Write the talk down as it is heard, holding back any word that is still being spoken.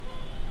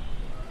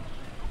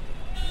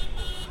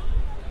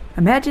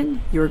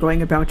Imagine you are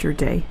going about your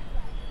day,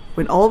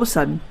 when all of a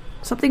sudden,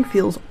 something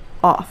feels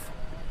off.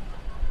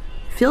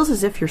 It feels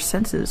as if your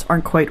senses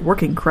aren't quite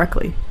working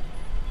correctly.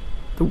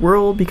 The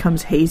world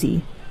becomes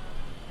hazy,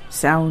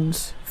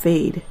 sounds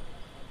fade,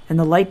 and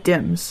the light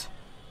dims.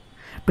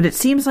 But it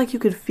seems like you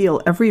could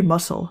feel every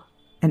muscle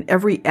and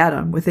every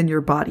atom within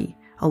your body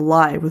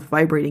alive with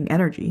vibrating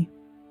energy.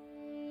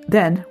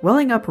 Then,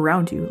 welling up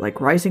around you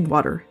like rising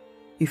water,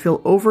 you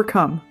feel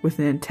overcome with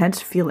an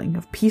intense feeling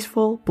of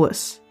peaceful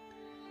bliss.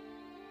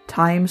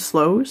 Time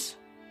slows.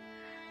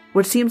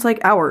 What seems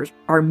like hours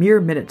are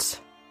mere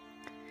minutes.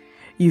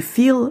 You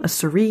feel a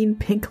serene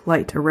pink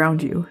light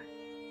around you.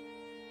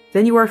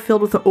 Then you are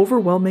filled with the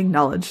overwhelming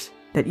knowledge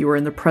that you are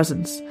in the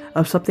presence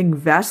of something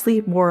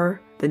vastly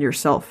more than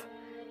yourself.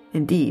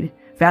 Indeed,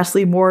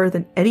 vastly more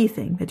than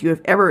anything that you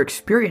have ever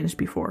experienced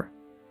before.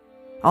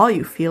 All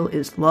you feel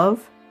is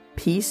love,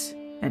 peace,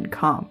 and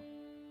calm.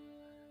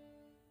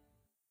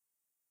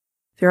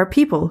 There are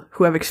people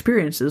who have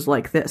experiences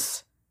like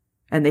this,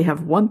 and they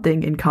have one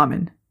thing in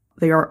common.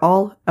 They are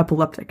all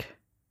epileptic.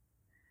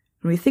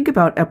 When we think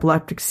about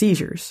epileptic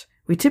seizures,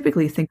 we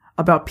typically think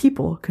about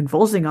people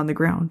convulsing on the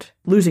ground,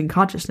 losing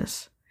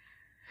consciousness.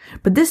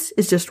 But this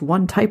is just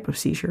one type of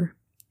seizure.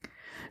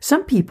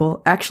 Some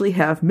people actually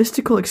have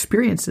mystical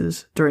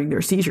experiences during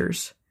their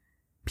seizures.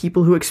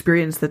 People who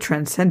experience the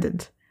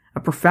transcendent, a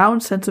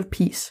profound sense of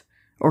peace,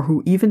 or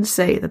who even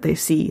say that they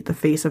see the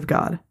face of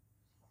God.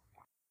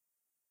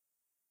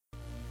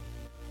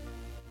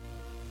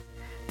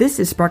 This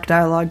is Spark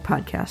Dialogue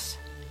Podcast.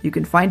 You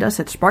can find us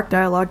at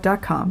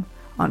sparkdialogue.com,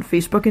 on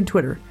Facebook and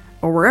Twitter,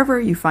 or wherever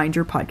you find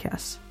your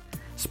podcasts.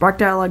 Spark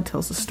Dialogue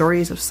tells the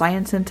stories of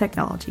science and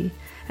technology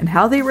and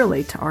how they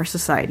relate to our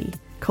society,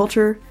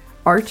 culture,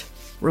 art,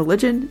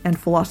 religion, and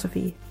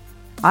philosophy.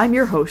 I'm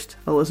your host,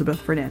 Elizabeth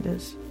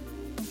Fernandez.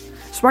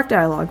 Spark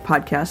Dialogue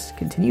Podcast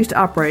continues to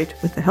operate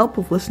with the help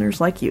of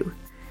listeners like you,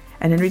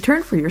 and in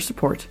return for your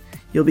support,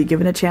 you'll be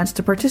given a chance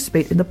to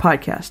participate in the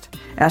podcast,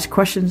 ask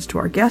questions to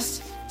our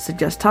guests,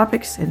 suggest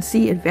topics, and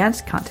see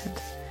advanced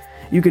content.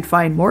 You can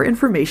find more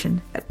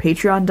information at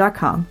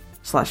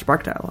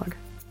patreon.com/sparkdialogue.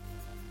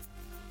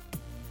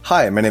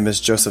 Hi, my name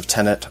is Joseph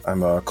Tennant.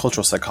 I'm a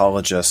cultural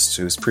psychologist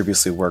who's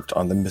previously worked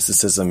on the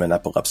Mysticism and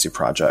Epilepsy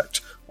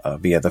Project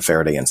via the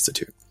Faraday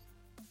Institute.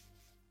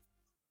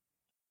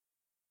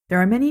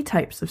 There are many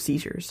types of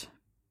seizures.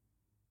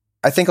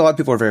 I think a lot of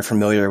people are very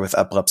familiar with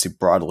epilepsy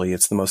broadly.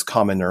 It's the most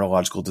common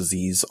neurological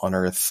disease on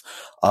Earth.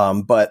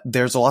 But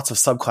there's lots of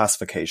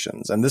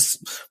subclassifications. And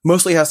this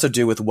mostly has to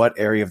do with what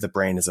area of the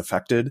brain is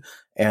affected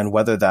and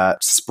whether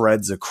that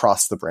spreads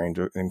across the brain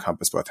to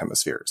encompass both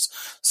hemispheres.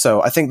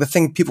 So I think the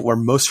thing people are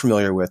most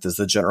familiar with is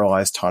the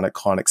generalized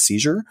tonic-clonic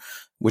seizure,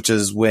 which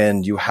is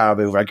when you have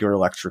irregular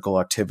electrical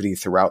activity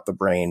throughout the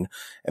brain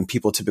and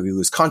people typically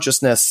lose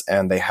consciousness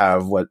and they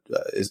have what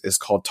is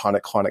called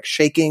tonic-clonic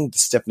shaking, the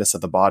stiffness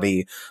of the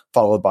body,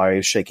 followed by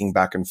shaking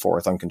back and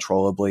forth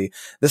uncontrollably.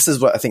 This is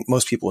what I think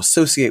most people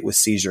associate with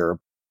seizure.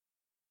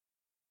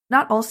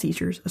 Not all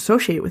seizures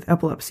associated with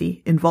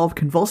epilepsy involve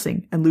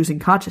convulsing and losing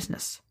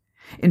consciousness.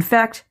 In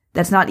fact,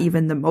 that's not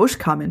even the most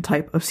common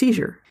type of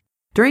seizure.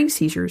 During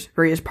seizures,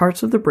 various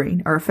parts of the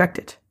brain are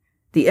affected.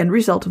 The end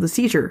result of the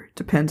seizure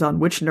depends on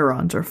which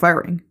neurons are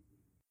firing.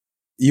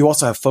 You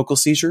also have focal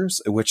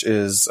seizures, which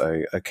is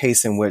a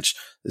case in which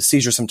the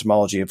seizure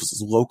symptomology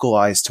is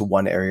localized to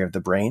one area of the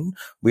brain.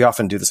 We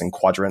often do this in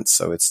quadrants,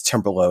 so it's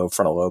temporal lobe,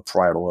 frontal lobe,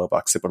 parietal lobe,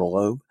 occipital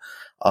lobe.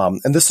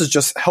 And this is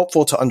just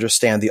helpful to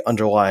understand the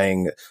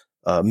underlying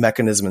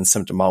mechanism and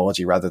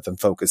symptomology rather than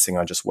focusing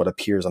on just what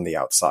appears on the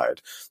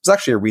outside. It's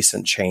actually a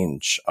recent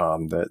change.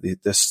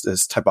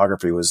 This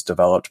typography was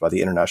developed by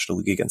the International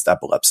League Against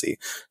Epilepsy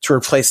to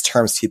replace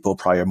terms people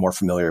probably are more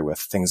familiar with,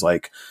 things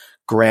like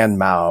grand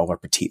mal or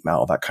petit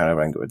mal, that kind of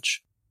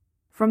language.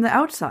 From the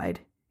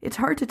outside, it's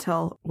hard to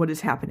tell what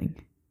is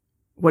happening,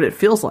 what it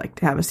feels like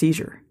to have a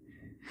seizure.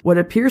 What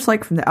appears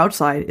like from the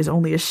outside is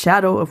only a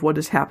shadow of what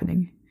is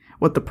happening,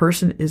 what the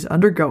person is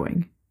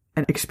undergoing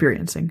and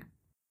experiencing.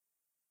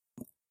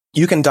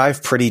 You can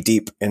dive pretty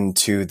deep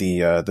into the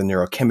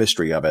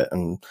neurochemistry of it.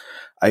 And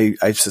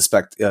I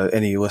suspect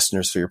any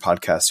listeners for your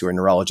podcast who are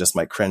neurologists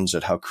might cringe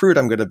at how crude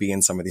I'm going to be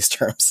in some of these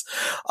terms.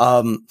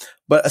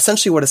 But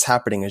essentially what is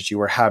happening is you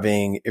are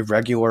having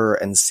irregular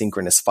and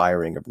synchronous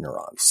firing of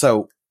neurons.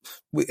 So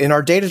in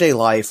our day-to-day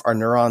life, our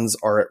neurons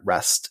are at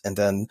rest, and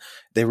then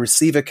they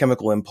receive a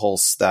chemical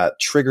impulse that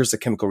triggers a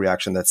chemical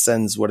reaction that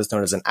sends what is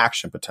known as an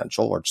action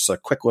potential, or just a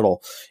quick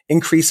little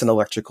increase in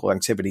electrical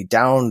activity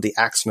down the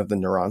axon of the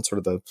neuron,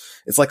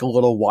 it's like a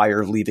little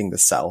wire leaving the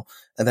cell,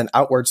 and then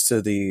outwards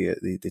to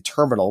the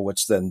terminal,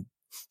 which then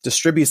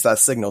distributes that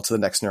signal to the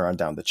next neuron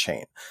down the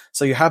chain.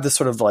 So you have this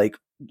sort of like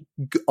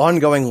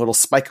ongoing little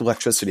spike of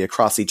electricity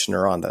across each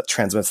neuron that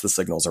transmits the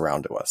signals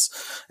around to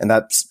us. And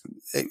that's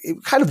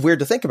kind of weird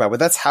to think about, but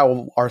that's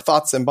how our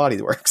thoughts and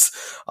body works.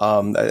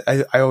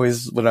 I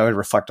always, when I would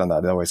reflect on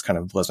that, it always kind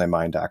of blows my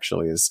mind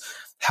actually, is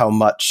how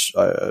much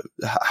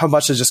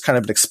is just kind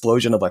of an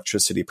explosion of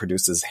electricity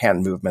produces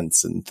hand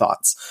movements and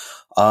thoughts.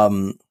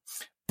 But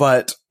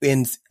But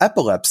in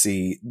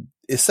epilepsy,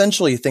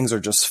 essentially things are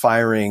just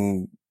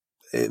firing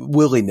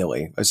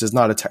willy-nilly, which is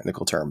not a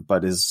technical term,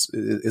 but is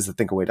I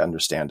think a way to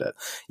understand it.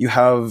 You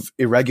have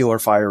irregular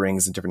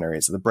firings in different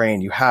areas of the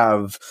brain. You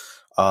have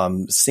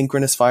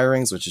synchronous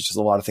firings, which is just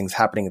a lot of things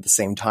happening at the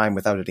same time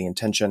without any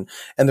intention.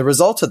 And the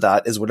result of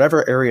that is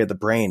whatever area of the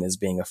brain is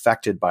being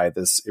affected by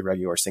this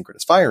irregular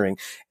synchronous firing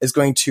is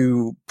going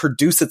to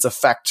produce its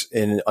effect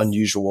in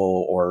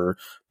unusual or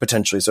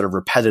potentially sort of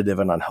repetitive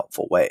and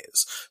unhelpful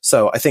ways.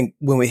 So I think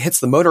when it hits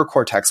the motor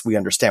cortex, we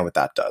understand what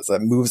that does.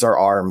 That moves our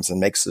arms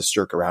and makes us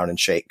jerk around and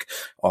shake,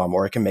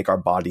 or it can make our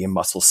body and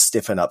muscles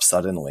stiffen up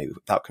suddenly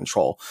without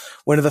control.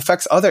 When it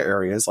affects other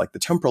areas like the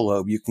temporal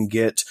lobe, you can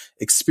get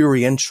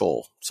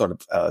experiential sort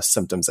of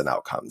symptoms and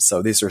outcomes.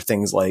 So these are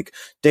things like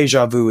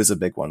deja vu is a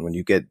big one. When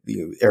you get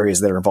areas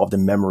that are involved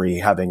in memory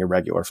having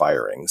irregular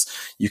firings,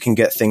 you can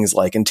get things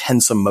like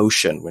intense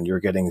emotion when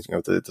you're getting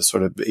the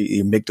sort of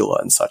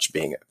amygdala and such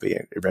being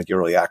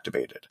irregularly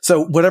activated.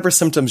 So whatever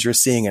symptoms you're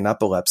seeing in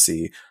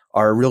epilepsy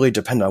are really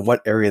dependent on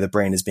what area of the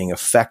brain is being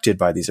affected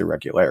by these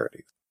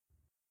irregularities.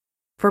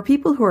 For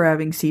people who are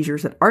having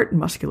seizures that aren't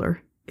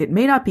muscular, it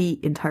may not be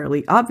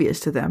entirely obvious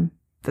to them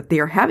that they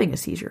are having a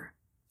seizure.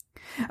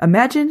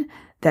 Imagine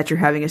that you're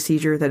having a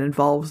seizure that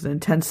involves an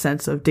intense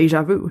sense of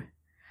deja vu,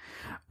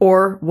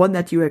 or one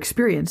that you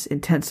experience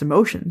intense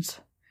emotions.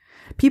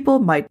 People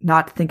might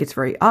not think it's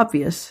very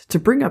obvious to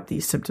bring up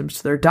these symptoms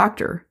to their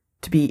doctor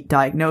to be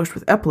diagnosed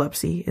with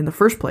epilepsy in the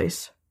first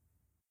place.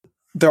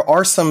 There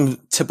are some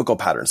typical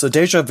patterns. So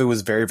deja vu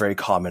is very, very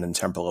common in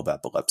temporal lobe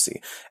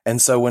epilepsy.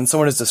 And so when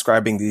someone is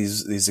describing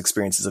these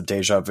experiences of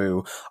deja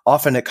vu,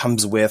 often it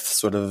comes with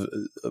sort of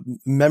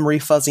memory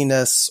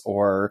fuzziness,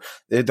 or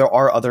there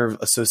are other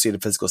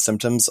associated physical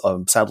symptoms.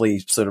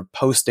 Sadly, sort of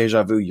post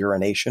deja vu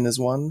urination is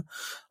one.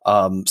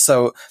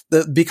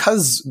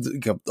 Because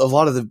a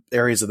lot of the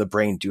areas of the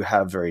brain do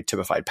have very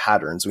typified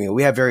patterns.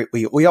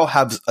 We all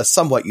have a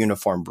somewhat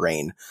uniform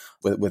brain,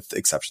 with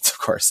exceptions, of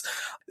course.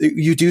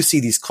 You do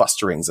see these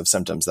clusterings of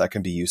symptoms that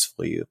can be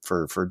useful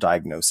for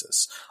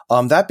diagnosis.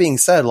 That being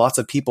said, lots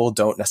of people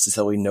don't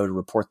necessarily know to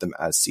report them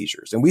as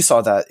seizures. And we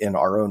saw that in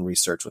our own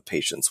research with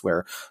patients,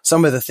 where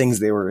some of the things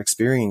they were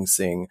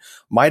experiencing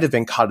might have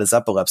been caught as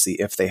epilepsy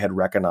if they had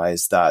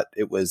recognized that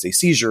it was a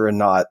seizure and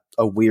not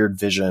a weird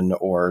vision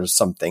or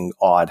something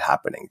odd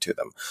happening to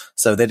them.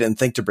 So they didn't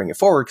think to bring it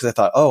forward because they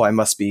thought, oh, I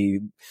must be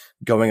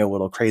going a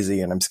little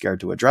crazy and I'm scared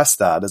to address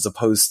that, as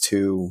opposed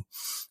to,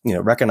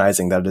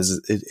 recognizing that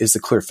it is a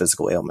clear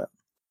physical ailment.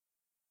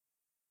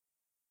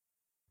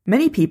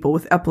 Many people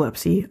with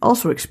epilepsy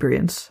also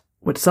experience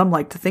what some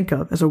like to think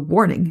of as a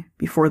warning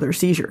before their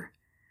seizure.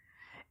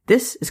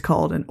 This is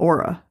called an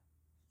aura.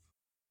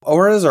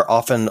 Auras are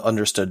often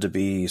understood to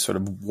be sort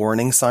of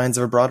warning signs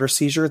of a broader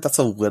seizure. That's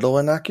a little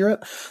inaccurate.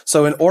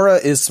 So an aura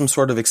is some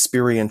sort of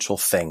experiential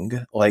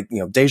thing. Like,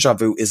 deja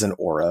vu is an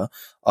aura.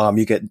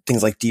 You get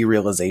things like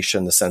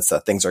derealization, the sense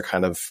that things are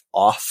kind of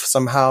off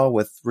somehow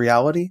with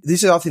reality.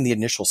 These are often the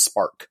initial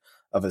spark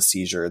of a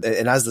seizure.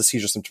 And as the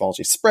seizure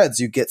symptomology spreads,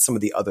 you get some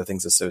of the other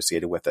things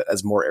associated with it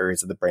as more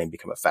areas of the brain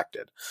become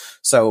affected.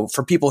 So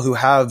for people who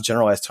have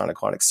generalized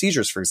tonic-clonic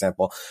seizures, for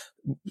example,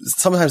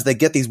 sometimes they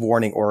get these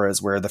warning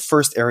auras where the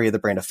first area of the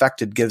brain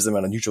affected gives them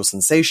an unusual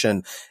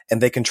sensation, and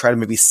they can try to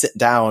maybe sit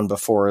down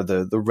before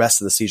the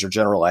rest of the seizure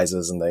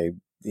generalizes and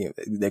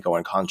they go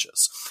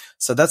unconscious.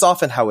 So that's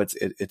often how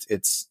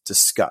it's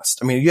discussed.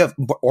 I mean, you have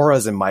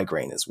auras in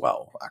migraine as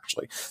well,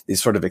 actually.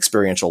 These sort of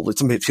experiential,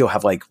 some people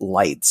have like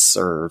lights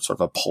or sort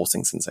of a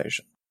pulsing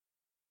sensation.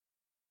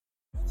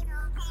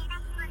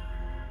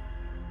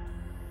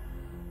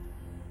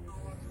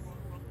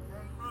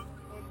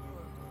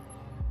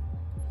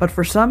 But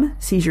for some,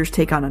 seizures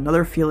take on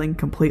another feeling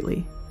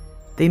completely.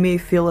 They may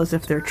feel as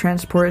if they're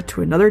transported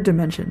to another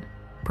dimension.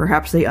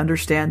 Perhaps they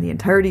understand the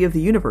entirety of the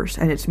universe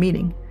and its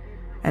meaning,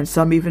 and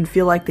some even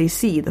feel like they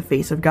see the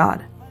face of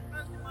God.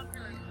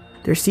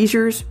 Their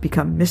seizures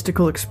become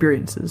mystical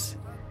experiences.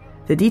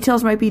 The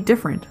details might be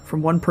different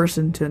from one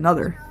person to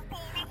another,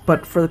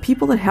 but for the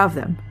people that have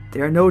them, they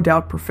are no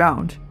doubt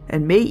profound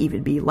and may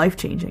even be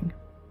life-changing.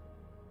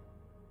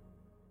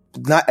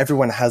 Not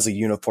everyone has a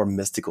uniform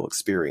mystical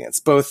experience,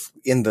 both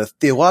in the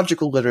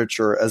theological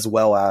literature as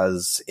well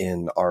as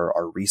in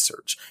our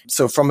research.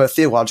 So from a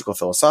theological,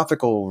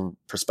 philosophical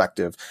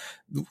perspective,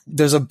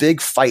 there's a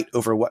big fight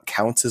over what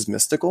counts as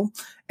mystical.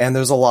 And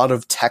there's a lot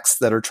of texts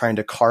that are trying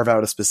to carve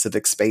out a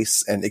specific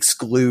space and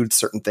exclude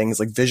certain things.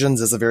 Like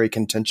visions is a very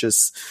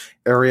contentious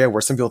area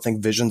where some people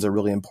think visions are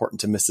really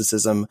important to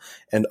mysticism,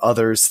 and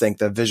others think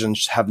that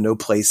visions have no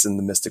place in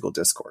the mystical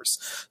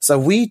discourse. So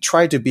we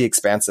try to be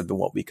expansive in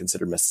what we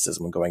consider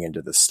mysticism when going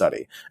into this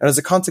study. And as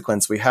a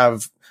consequence, we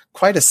have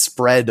quite a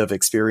spread of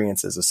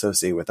experiences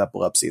associated with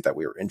epilepsy that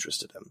we were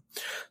interested in.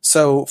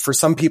 So for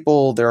some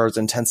people, there are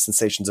intense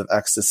sensations of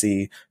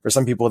ecstasy. For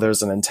some people,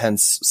 there's an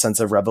intense sense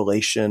of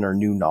revelation or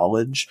new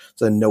knowledge.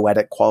 The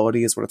noetic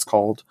quality is what it's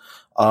called.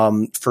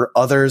 For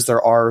others,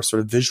 there are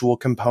sort of visual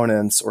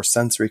components or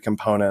sensory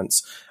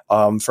components.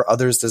 For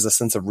others, there's a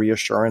sense of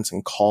reassurance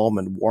and calm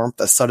and warmth,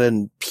 a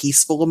sudden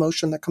peaceful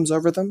emotion that comes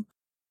over them.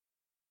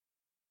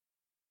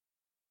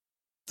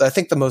 I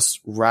think the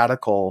most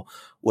radical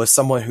was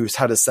someone who's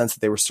had a sense that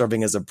they were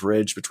serving as a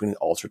bridge between an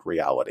altered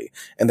reality.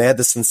 And they had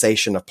the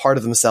sensation of part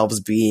of themselves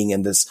being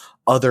in this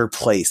other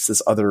place,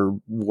 this other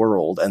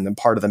world, and then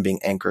part of them being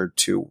anchored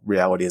to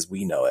reality as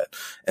we know it.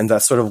 And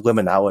that sort of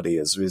liminality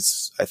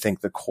is I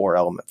think, the core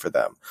element for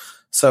them.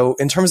 So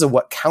in terms of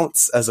what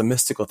counts as a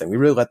mystical thing, we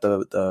really let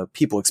the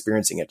people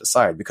experiencing it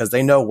decide, because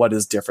they know what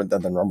is different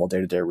than the normal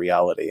day-to-day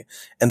reality.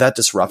 And that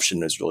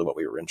disruption is really what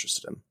we were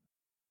interested in.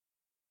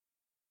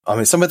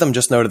 Some of them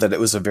just noted that it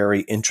was a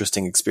very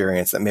interesting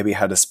experience that maybe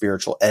had a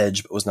spiritual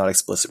edge, but was not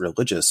explicitly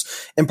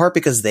religious, in part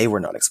because they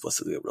were not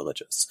explicitly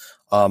religious.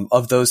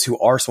 Of those who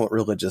are somewhat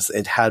religious,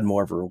 it had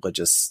more of a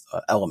religious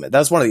element.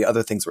 That's one of the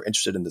other things we're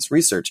interested in this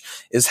research,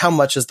 is how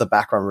much is the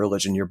background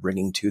religion you're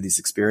bringing to these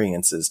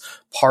experiences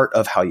part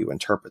of how you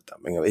interpret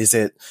them? Is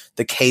it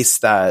the case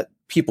that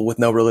people with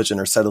no religion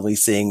are suddenly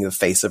seeing the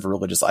face of a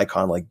religious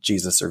icon like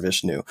Jesus or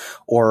Vishnu?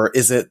 Or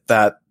is it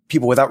that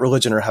people without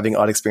religion are having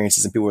odd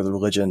experiences and people with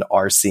religion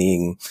are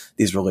seeing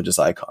these religious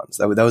icons?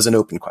 That was an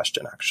open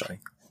question, actually.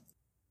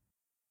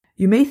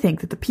 You may think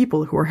that the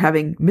people who are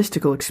having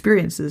mystical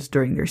experiences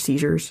during their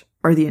seizures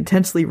are the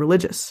intensely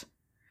religious,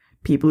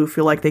 people who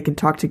feel like they can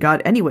talk to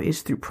God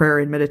anyways through prayer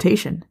and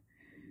meditation.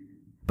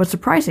 But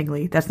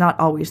surprisingly, that's not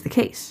always the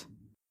case.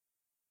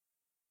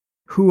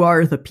 Who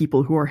are the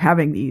people who are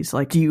having these?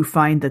 Like, do you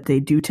find that they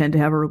do tend to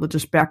have a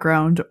religious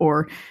background,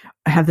 or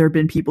have there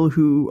been people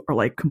who are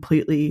like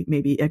completely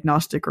maybe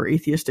agnostic or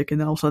atheistic, and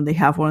then all of a sudden they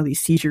have one of these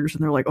seizures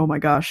and they're like, oh my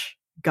gosh,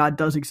 God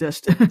does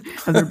exist?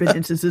 Have there been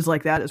instances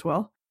like that as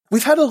well?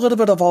 We've had a little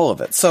bit of all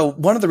of it. So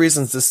one of the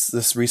reasons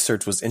this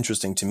research was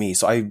interesting to me,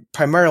 so I'm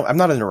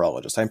not a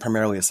neurologist. I'm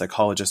primarily a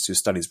psychologist who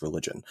studies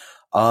religion.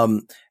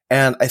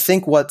 And I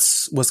think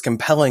what's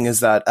compelling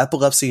is that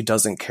epilepsy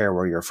doesn't care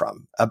where you're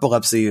from.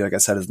 Epilepsy, like I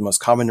said, is the most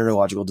common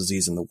neurological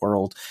disease in the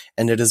world,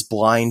 and it is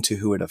blind to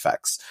who it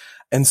affects.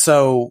 And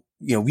so,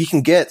 we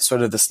can get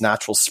sort of this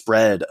natural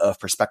spread of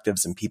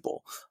perspectives in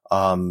people,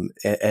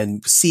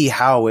 and see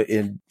how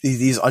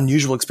these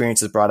unusual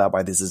experiences brought out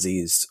by this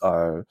disease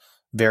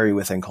vary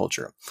within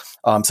culture.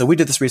 So we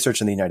did this research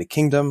in the United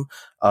Kingdom,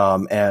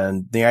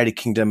 and the United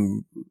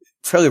Kingdom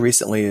fairly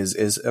recently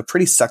is a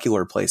pretty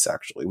secular place,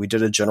 actually. We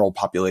did a general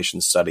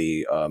population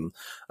study,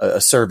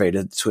 a survey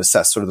to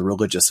assess sort of the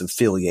religious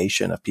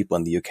affiliation of people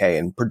in the UK,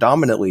 and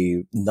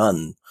predominantly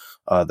none.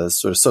 The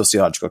sort of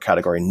sociological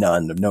category,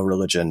 none, of no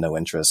religion, no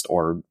interest,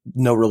 or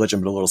no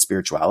religion but a little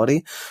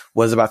spirituality,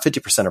 was about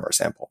 50% of our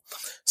sample.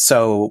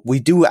 So we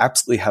do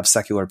absolutely have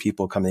secular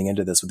people coming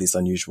into this with these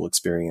unusual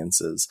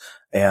experiences.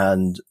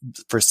 And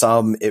for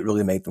some, it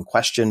really made them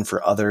question.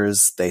 For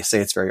others, they say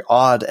it's very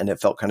odd and it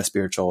felt kind of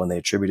spiritual, and they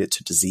attribute it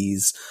to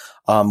disease.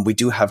 We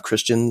do have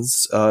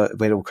Christians,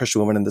 we had a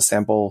Christian woman in the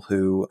sample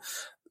who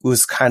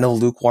was kind of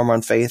lukewarm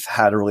on faith,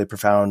 had a really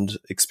profound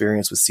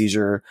experience with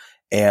seizure,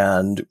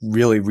 and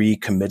really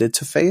recommitted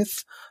to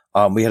faith.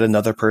 We had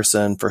another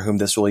person for whom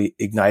this really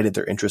ignited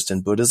their interest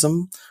in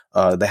Buddhism.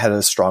 They had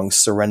a strong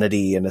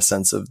serenity and a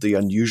sense of the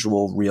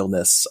unusual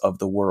realness of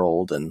the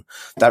world, and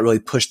that really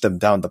pushed them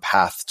down the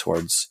path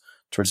towards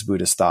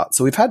Buddhist thought.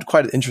 So we've had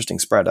quite an interesting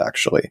spread,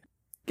 actually.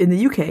 In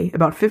the UK,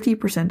 about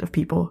 50% of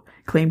people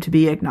claim to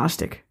be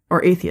agnostic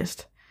or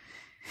atheist.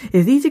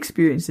 If these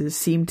experiences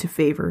seem to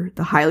favor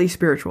the highly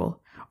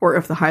spiritual, or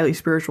if the highly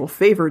spiritual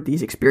favored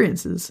these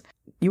experiences,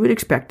 you would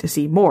expect to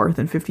see more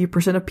than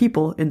 50% of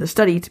people in the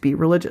study to be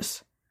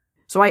religious.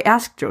 So I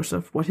asked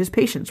Joseph what his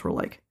patients were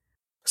like.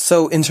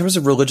 So in terms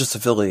of religious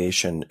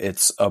affiliation,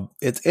 it's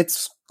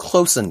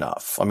close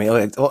enough. I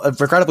mean,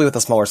 regrettably with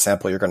a smaller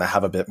sample, you're going to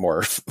have a bit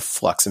more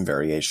flux and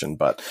variation,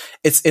 but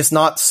it's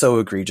not so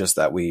egregious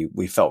that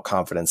we felt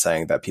confident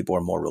saying that people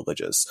are more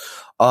religious.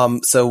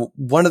 So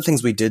one of the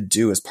things we did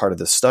do as part of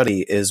this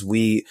study is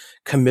we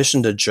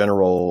commissioned a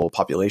general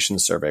population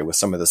survey with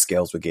some of the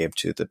scales we gave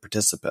to the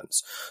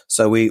participants.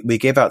 So we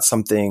gave out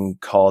something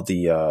called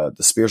the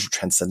spiritual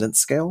transcendence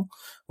scale,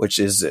 which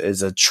is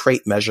a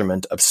trait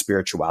measurement of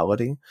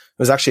spirituality. It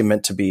was actually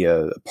meant to be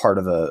a part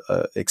of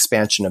a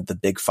expansion of the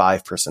Big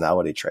Five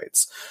personality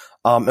traits.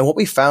 And what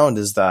we found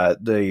is that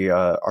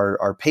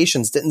our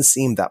patients didn't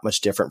seem that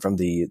much different from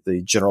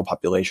the general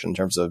population in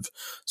terms of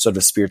sort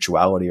of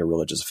spirituality or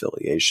religious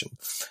affiliation.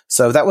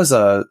 So that was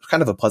a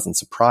kind of a pleasant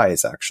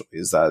surprise, actually,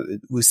 is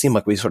that we seemed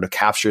like we sort of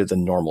captured the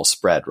normal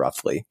spread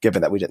roughly,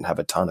 given that we didn't have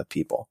a ton of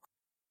people.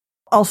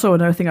 Also,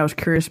 another thing I was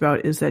curious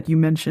about is that you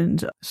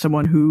mentioned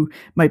someone who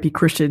might be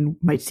Christian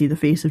might see the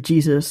face of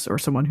Jesus, or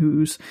someone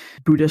who's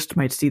Buddhist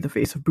might see the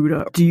face of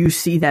Buddha. Do you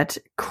see that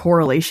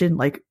correlation,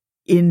 like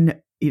in,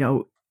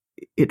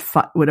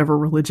 whatever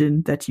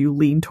religion that you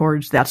lean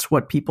towards, that's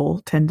what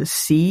people tend to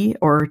see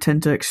or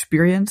tend to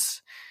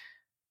experience?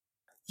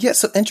 Yeah,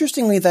 so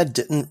interestingly, that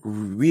didn't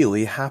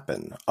really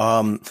happen.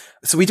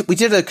 So we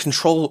did a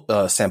control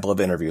sample of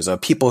interviews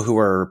of people who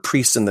were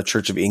priests in the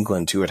Church of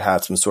England who had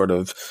had some sort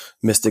of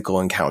mystical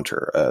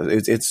encounter.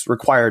 It's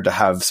required to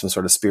have some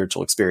sort of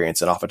spiritual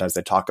experience, and oftentimes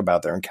they talk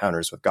about their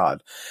encounters with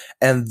God.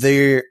 And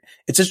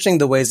it's interesting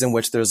the ways in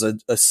which there's a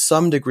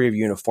some degree of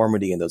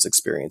uniformity in those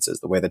experiences.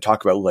 The way they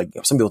talk about, like,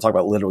 some people talk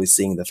about literally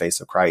seeing the face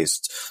of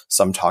Christ.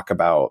 Some talk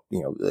about,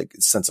 like,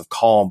 sense of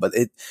calm, but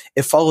it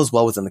follows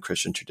well within the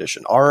Christian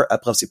tradition. Our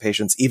epilepsy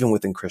patients, even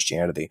within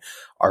Christianity,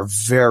 are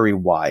very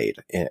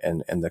wide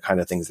in the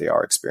kind of things they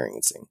are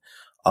experiencing.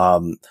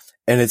 And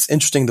it's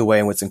interesting the way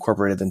in which it's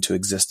incorporated into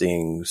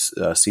existing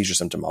seizure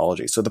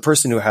symptomology. So the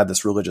person who had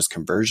this religious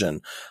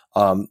conversion,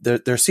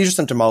 their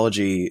seizure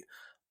symptomology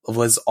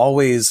was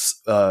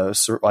always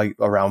sort of like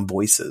around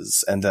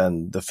voices and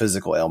then the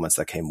physical ailments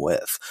that came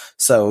with.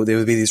 So there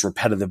would be these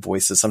repetitive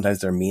voices. Sometimes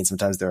they're mean,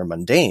 sometimes they're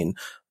mundane,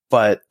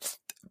 but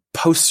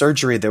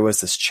post-surgery, there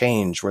was this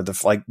change where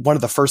one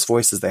of the first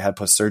voices they had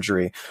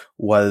post-surgery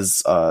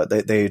was,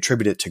 they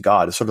attributed it to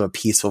God, as sort of a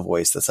peaceful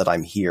voice that said,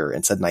 "I'm here,"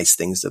 and said nice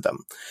things to them.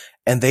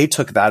 And they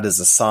took that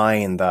as a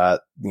sign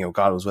that,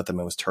 God was with them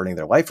and was turning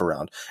their life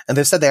around. And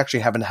they've said they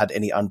actually haven't had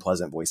any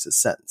unpleasant voices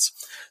since.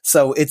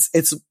 So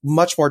it's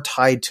much more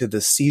tied to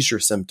the seizure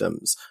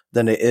symptoms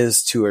than it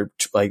is to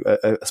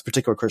a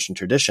particular Christian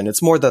tradition.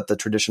 It's more that the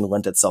tradition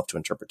lent itself to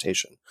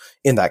interpretation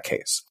in that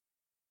case.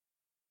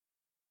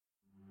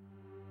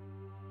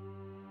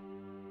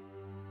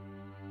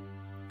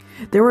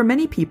 There were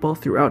many people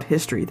throughout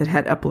history that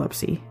had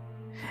epilepsy,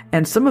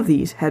 and some of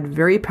these had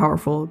very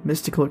powerful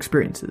mystical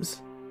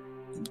experiences.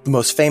 The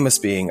most famous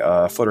being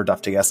Fyodor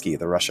Dostoevsky,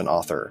 the Russian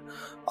author.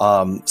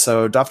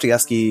 So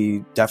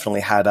Dostoevsky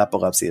definitely had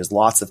epilepsy. There's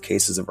lots of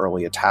cases of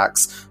early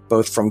attacks,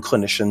 both from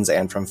clinicians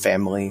and from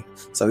family.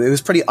 So it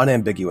was pretty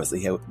unambiguous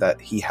that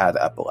he had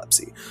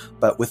epilepsy.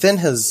 But within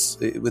his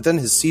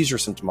seizure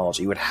symptomology,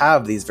 he would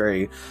have these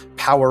very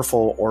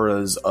powerful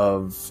auras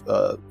of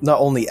not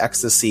only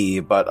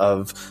ecstasy, but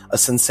of a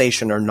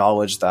sensation or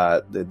knowledge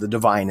that the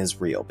divine is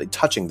real,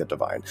 touching the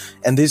divine.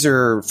 And these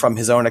are from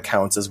his own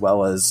accounts as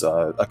well as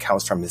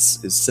accounts from his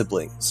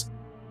siblings.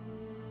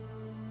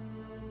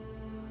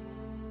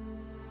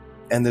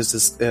 And there's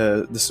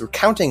this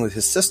recounting that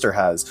his sister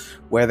has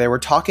where they were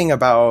talking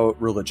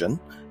about religion,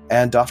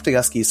 and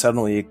Dostoevsky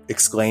suddenly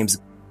exclaims,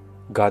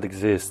 "God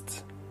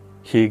exists.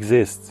 He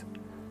exists."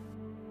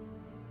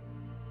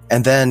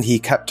 And then he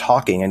kept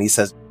talking and he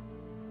says,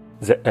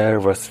 "The air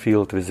was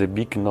filled with a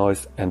big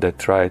noise and I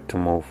tried to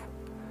move.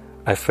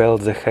 I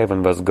felt the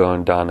heaven was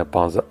going down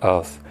upon the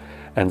earth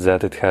and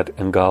that it had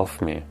engulfed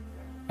me.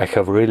 I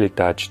have really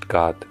touched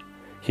God.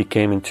 He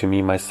came into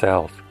me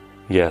myself.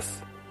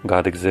 Yes,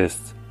 God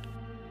exists."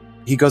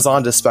 He goes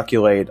on to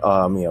speculate,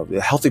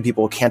 healthy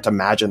people can't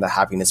imagine the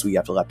happiness we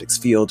epileptics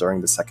feel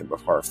during the second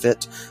before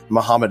fit.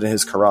 Muhammad in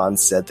his Quran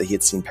said that he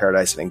had seen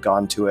paradise and had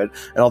gone to it,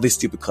 and all these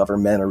stupid, clever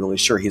men are really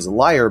sure he's a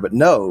liar, but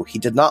no, he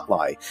did not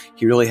lie.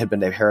 He really had been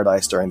to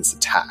paradise during this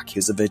attack. He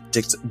was a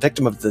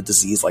victim of the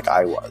disease like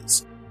I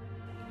was.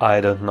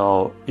 I don't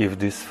know if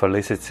this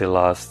felicity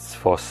lasts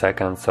for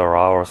seconds or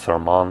hours or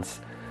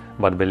months,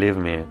 but believe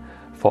me,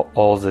 for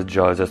all the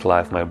joy that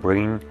life may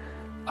bring,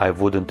 I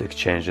wouldn't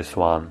exchange this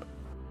one.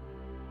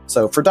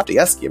 So for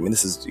Dostoevsky,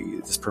 this is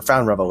this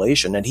profound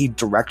revelation, and he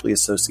directly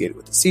associated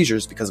with the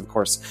seizures because, of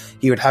course,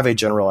 he would have a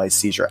generalized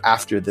seizure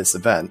after this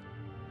event.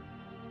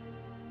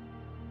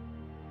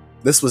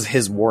 This was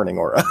his warning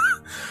aura,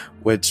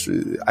 which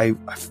I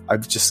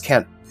just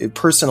can't,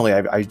 personally,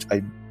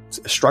 I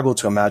struggle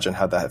to imagine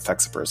how that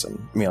affects a person.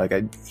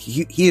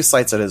 He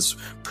cites it as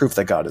proof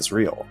that God is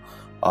real.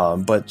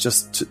 But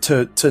just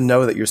to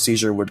know that your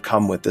seizure would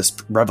come with this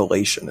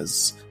revelation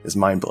is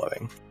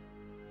mind-blowing.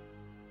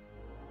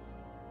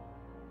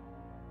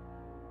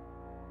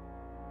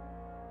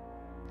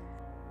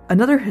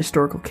 Another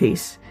historical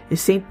case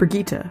is Saint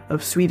Birgitta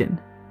of Sweden.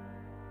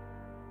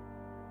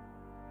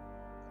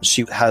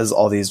 She has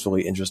all these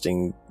really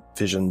interesting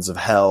visions of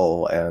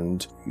hell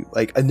and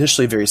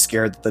initially very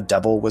scared that the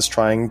devil was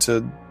trying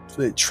to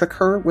trick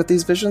her with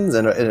these visions.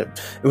 And it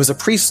was a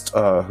priest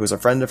who was a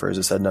friend of hers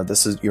who said, "No,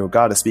 this is,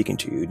 God is speaking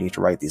to you. You need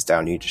to write these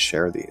down. You need to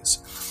share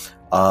these."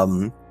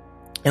 And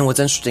what's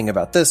interesting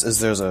about this is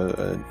there's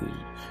a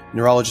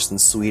neurologist in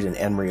Sweden,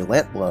 Anne-Marie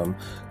Lantblom,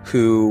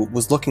 who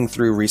was looking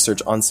through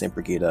research on St.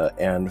 Birgitta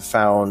and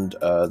found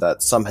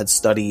that some had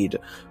studied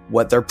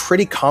what they're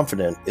pretty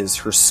confident is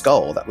her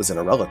skull that was in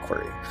a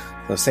reliquary.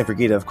 So St.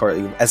 Birgitta, of course,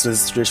 as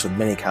is the tradition with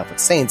many Catholic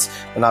saints,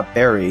 they're not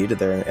buried,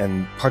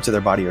 and parts of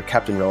their body are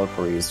kept in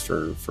reliquaries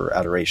for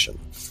adoration.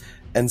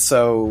 And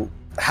so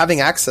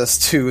having access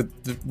to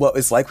what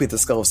is likely the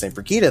skull of St.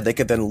 Birgitta, they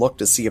could then look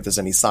to see if there's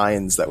any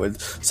signs that would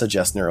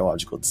suggest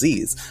neurological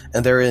disease.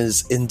 And there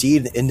is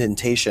indeed an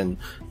indentation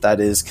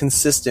that is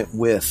consistent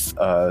with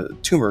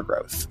tumor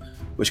growth,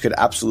 which could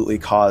absolutely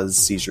cause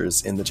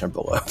seizures in the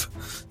temporal lobe.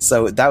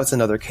 So that was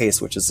another case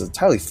which is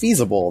entirely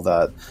feasible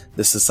that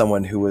this is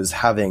someone who was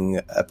having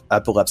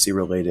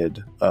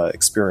epilepsy-related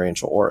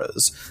experiential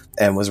auras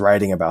and was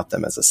writing about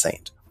them as a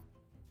saint.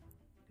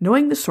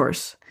 Knowing the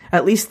source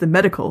At least the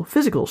medical,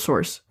 physical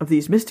source of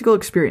these mystical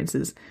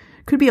experiences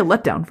could be a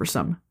letdown for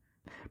some.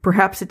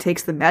 Perhaps it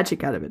takes the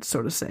magic out of it,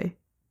 so to say.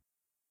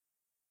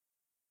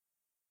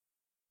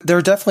 There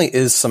definitely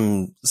is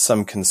some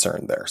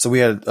concern there. So we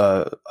had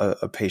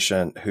a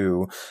patient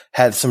who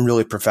had some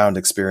really profound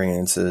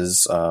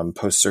experiences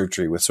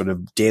post-surgery with sort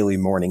of daily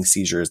morning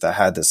seizures that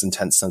had this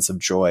intense sense of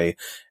joy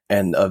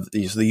and of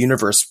the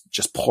universe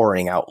just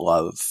pouring out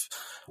love.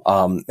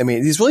 I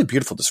mean, these really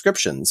beautiful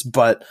descriptions,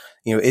 but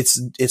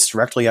it's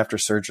directly after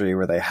surgery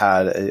where they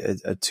had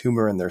a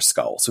tumor in their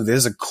skull. So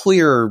there's a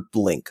clear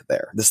link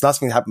there. This is not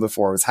something that happened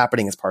before. It was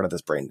happening as part of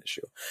this brain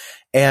issue.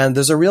 And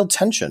there's a real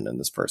tension in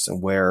this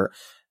person where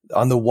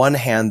on the one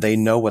hand, they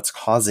know what's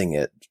causing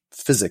it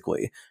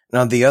physically. And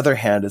on the other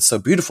hand, it's so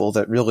beautiful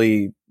that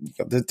really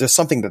there's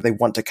something that they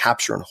want to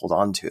capture and hold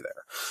on to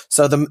there.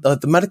 So the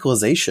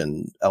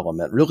medicalization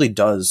element really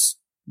does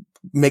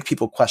make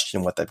people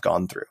question what they've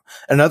gone through.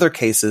 In other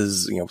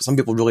cases, some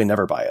people really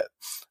never buy it.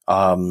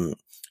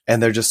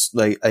 And they're just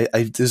like,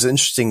 there's an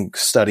interesting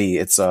study.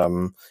 It's,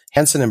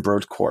 Hansen and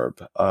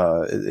Brodkorb.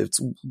 It's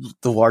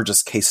the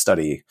largest case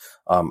study.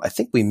 I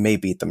think we may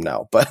beat them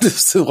now, but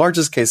it's the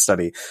largest case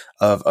study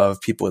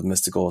of people with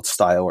mystical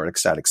style or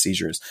ecstatic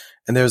seizures.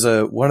 And there's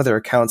one of their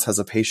accounts has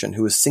a patient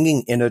who was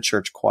singing in a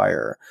church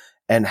choir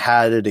and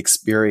had an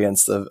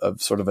experience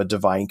of sort of a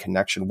divine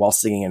connection while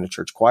singing in a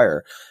church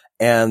choir.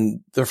 And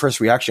their first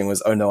reaction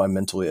was, "Oh no, I'm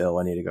mentally ill.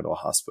 I need to go to a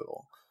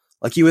hospital."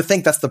 Like you would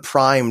think that's the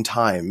prime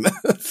time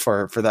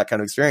for that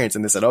kind of experience.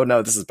 And they said, "Oh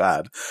no, this is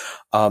bad."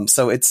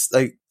 So it's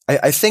like,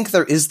 I think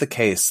there is the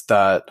case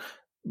that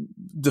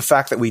the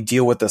fact that we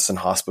deal with this in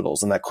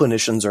hospitals and that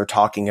clinicians are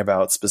talking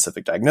about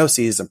specific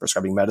diagnoses and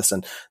prescribing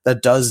medicine,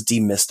 that does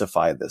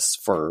demystify this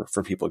for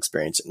people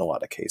experiencing it in a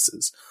lot of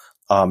cases.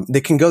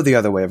 They can go the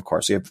other way, of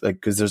course,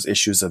 because there's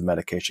issues of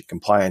medication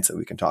compliance that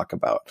we can talk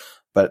about.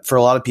 But for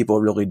a lot of people,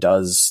 it really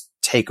does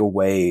take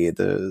away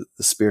the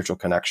spiritual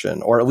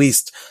connection, or at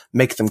least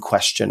make them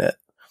question it.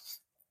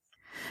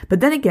 But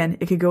then again,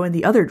 it could go in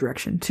the other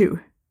direction too.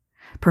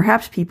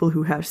 Perhaps people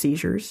who have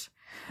seizures,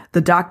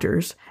 the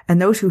doctors,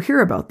 and those who hear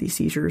about these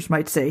seizures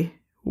might say,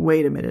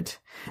 "Wait a minute,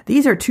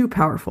 these are too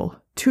powerful,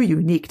 too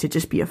unique to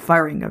just be a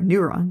firing of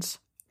neurons.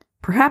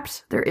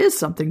 Perhaps there is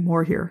something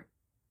more here."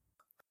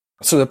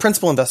 So the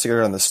principal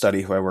investigator on this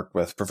study, who I worked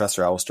with,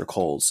 Professor Alistair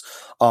Coles,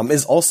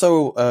 is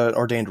also an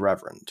ordained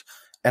reverend.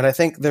 And I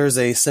think there's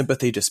a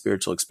sympathy to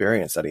spiritual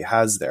experience that he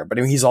has there. But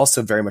I mean, he's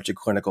also very much a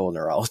clinical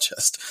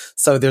neurologist.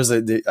 So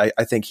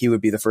I think he would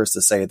be the first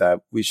to say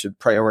that we should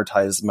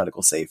prioritize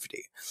medical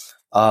safety.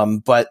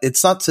 But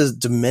it's not to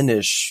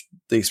diminish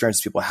the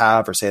experiences people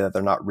have or say that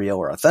they're not real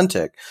or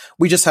authentic.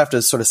 We just have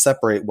to sort of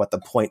separate what the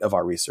point of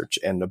our research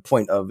and the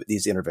point of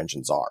these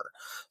interventions are.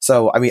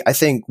 So, I mean, I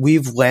think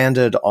we've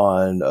landed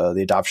on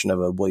the adoption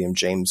of a William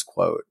James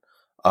quote,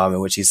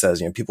 in which he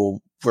says,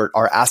 people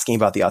are asking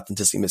about the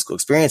authenticity of mystical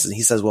experiences. And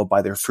he says, well,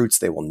 by their fruits,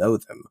 they will know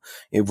them.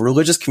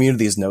 Religious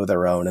communities know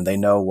their own, and they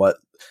know what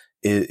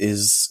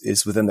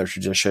is within their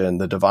tradition,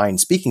 the divine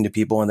speaking to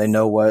people, and they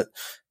know what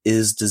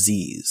is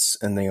disease.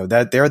 And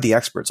that they're the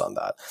experts on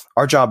that.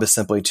 Our job is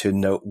simply to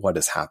note what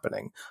is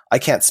happening. I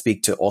can't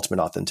speak to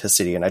ultimate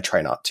authenticity, and I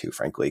try not to,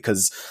 frankly,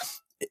 because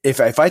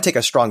if I take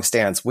a strong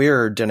stance,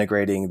 we're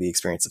denigrating the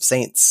experience of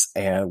saints,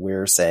 and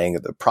we're saying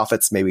that the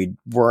prophets maybe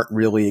weren't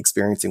really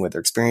experiencing what they're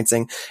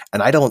experiencing.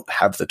 And I don't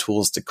have the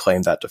tools to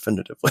claim that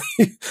definitively.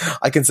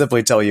 I can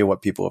simply tell you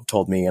what people have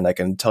told me, and I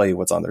can tell you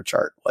what's on their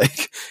chart.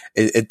 Like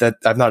that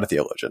I'm not a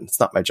theologian. It's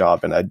not my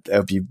job. And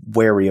I'd be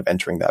wary of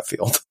entering that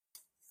field.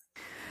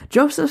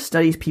 Joseph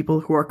studies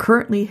people who are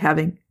currently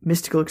having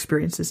mystical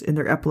experiences in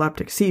their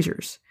epileptic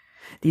seizures.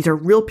 These are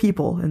real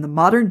people in the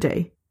modern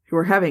day who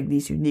are having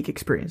these unique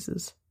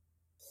experiences.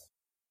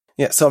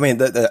 Yeah, so I mean,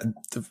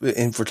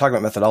 if we're talking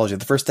about methodology,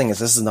 the first thing is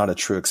this is not a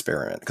true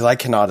experiment, because I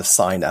cannot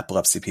assign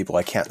epilepsy people.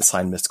 I can't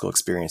assign mystical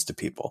experience to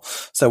people.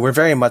 So we're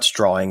very much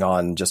drawing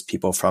on just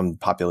people from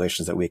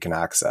populations that we can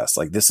access.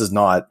 Like, this is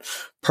not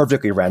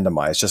perfectly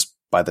randomized just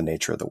by the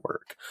nature of the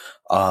work.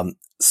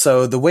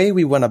 So the way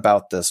we went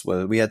about this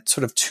was we had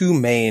sort of two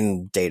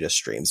main data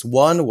streams.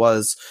 One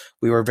was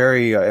we were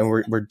very, and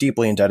we're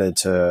deeply indebted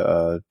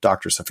to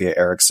Dr. Sophia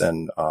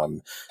Eriksson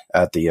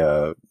at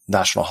the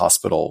National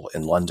Hospital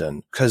in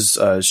London, because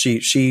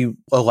she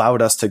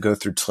allowed us to go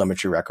through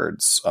telemetry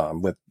records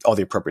with all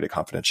the appropriate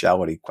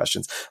confidentiality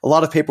questions. A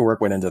lot of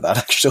paperwork went into that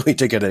actually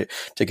to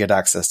get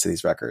access to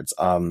these records.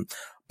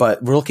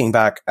 But we're looking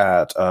back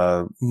at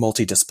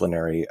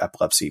multidisciplinary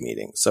epilepsy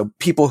meetings. So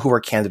people who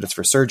are candidates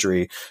for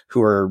surgery,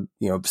 who are,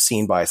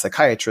 seen by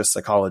psychiatrists,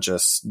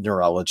 psychologists,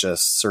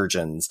 neurologists,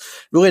 surgeons,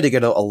 really to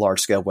get a large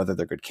scale whether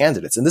they're good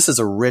candidates. And this is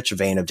a rich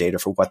vein of data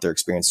for what their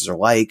experiences are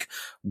like,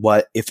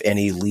 what, if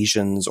any,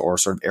 lesions or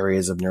sort of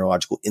areas of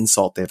neurological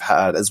insult they've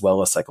had, as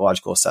well as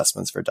psychological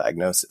assessments for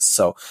diagnosis.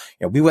 So,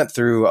 we went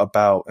through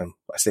about, and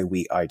I say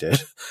I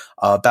did,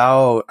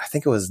 about, I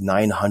think it was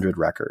 900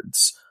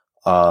 records.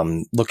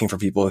 looking for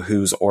people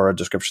whose aura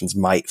descriptions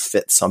might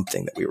fit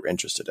something that we were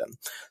interested in.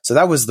 So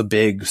that was the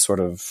big sort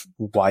of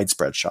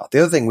widespread shot.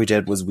 The other thing we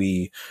did was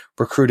we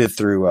recruited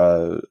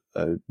through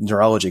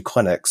neurology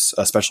clinics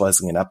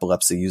specializing in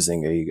epilepsy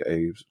using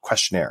a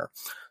questionnaire.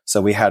 So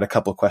we had a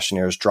couple of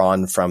questionnaires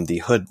drawn from the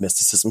Hood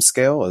Mysticism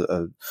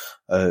Scale,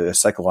 a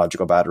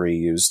psychological battery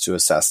used to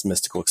assess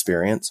mystical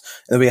experience.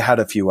 And then we had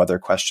a few other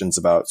questions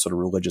about sort of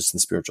religious and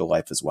spiritual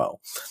life as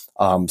well.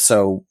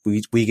 So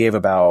we gave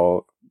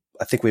about,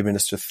 I think we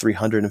administered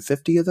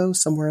 350 of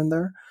those, somewhere in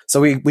there.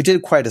 So we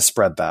did quite a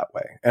spread that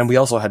way. And we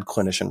also had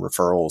clinician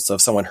referrals. So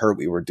if someone heard what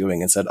we were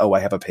doing and said, oh, I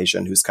have a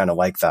patient who's kind of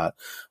like that,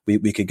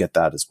 we could get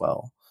that as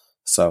well.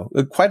 So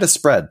quite a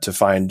spread to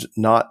find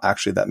not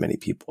actually that many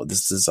people.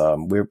 This is,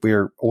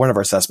 we're one of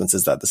our assessments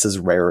is that this is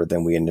rarer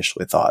than we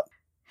initially thought.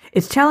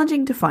 It's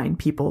challenging to find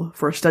people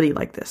for a study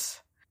like this.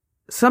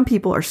 Some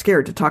people are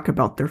scared to talk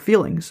about their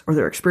feelings or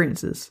their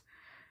experiences.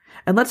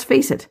 And let's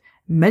face it,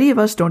 many of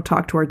us don't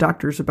talk to our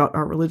doctors about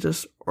our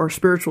religious or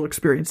spiritual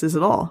experiences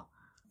at all.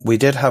 We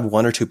did have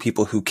one or two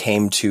people who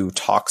came to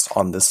talks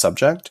on this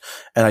subject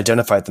and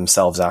identified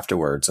themselves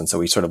afterwards. And so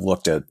we sort of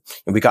looked at,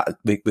 we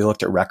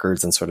looked at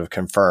records and sort of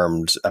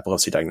confirmed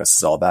epilepsy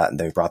diagnosis, all that, and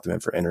then we brought them in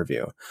for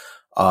interview.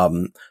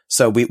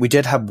 So we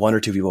did have one or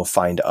two people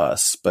find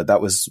us, but that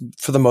was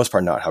for the most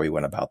part not how we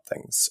went about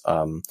things.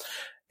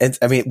 And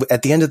I mean,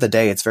 at the end of the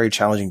day, it's very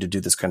challenging to do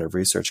this kind of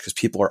research because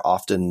people are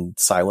often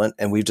silent,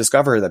 and we've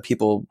discovered that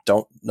people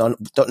don't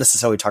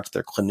necessarily talk to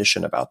their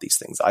clinician about these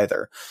things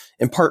either.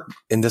 In part,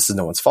 and this is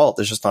no one's fault,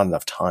 there's just not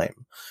enough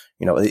time.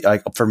 You know,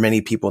 like for many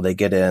people, they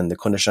get in, the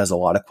clinician has a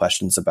lot of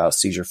questions about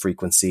seizure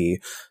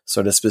frequency,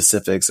 sort of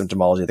specific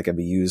symptomology that can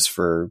be used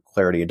for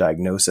clarity of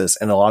diagnosis,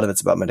 and a lot of it's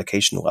about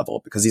medication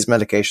level because these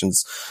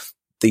medications,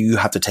 that you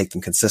have to take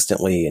them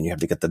consistently and you have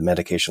to get the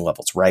medication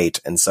levels right.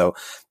 And so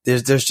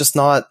there's just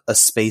not a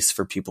space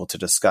for people to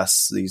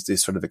discuss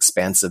these sort of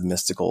expansive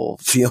mystical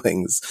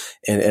feelings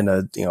in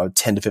a,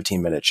 10 to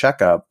 15 minute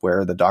checkup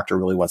where the doctor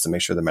really wants to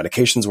make sure the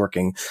medication's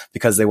working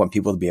because they want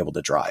people to be able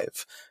to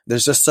drive.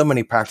 There's just so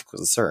many practical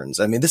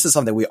concerns. I mean, this is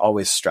something we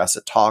always stress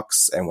at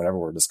talks and whenever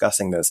we're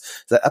discussing this,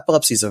 that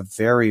epilepsy is a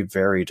very,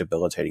 very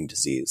debilitating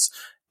disease.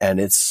 And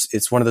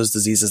it's one of those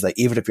diseases that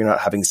even if you're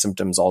not having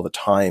symptoms all the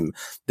time,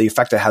 the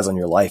effect it has on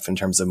your life in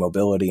terms of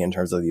mobility, in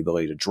terms of the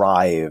ability to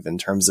drive, in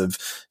terms of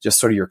just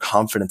sort of your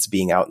confidence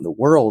being out in the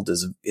world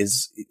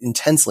is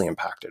intensely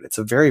impacted. It's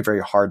a very,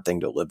 very hard thing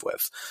to live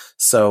with.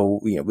 So,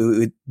 we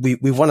want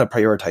to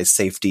prioritize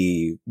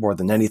safety more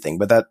than anything,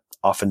 but that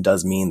often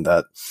does mean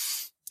that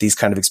these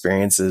kind of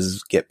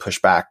experiences get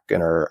pushed back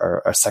and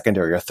are a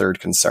secondary or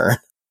third concern.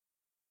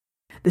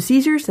 The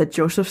seizures that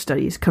Joseph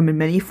studies come in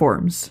many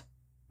forms.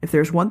 If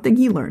there's one thing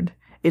he learned,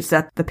 it's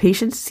that the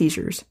patient's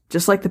seizures,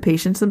 just like the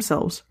patients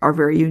themselves, are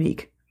very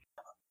unique.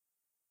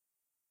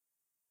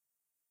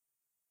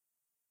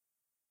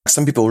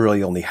 Some people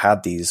really only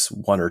had these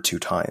one or two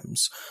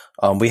times.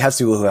 We had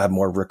people who had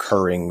more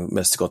recurring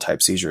mystical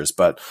type seizures,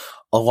 but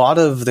a lot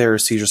of their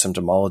seizure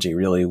symptomology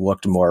really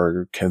looked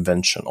more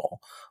conventional.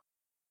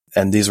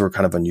 And these were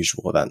kind of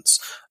unusual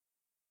events.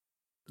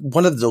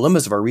 One of the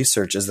dilemmas of our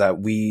research is that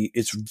we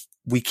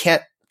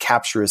can't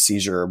capture a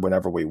seizure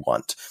whenever we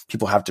want.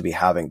 People have to be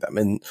having them.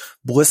 And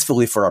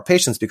blissfully for our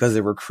patients, because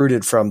they're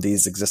recruited from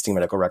these existing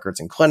medical records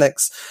and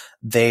clinics,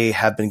 they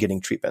have been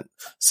getting treatment.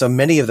 So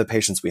many of the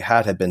patients we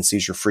had been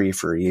seizure free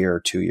for a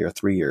year, 2 years,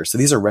 3 years. So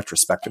these are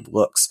retrospective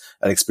looks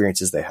at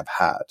experiences they have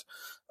had.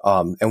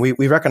 And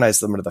we recognize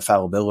some of the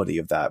fallibility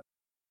of that.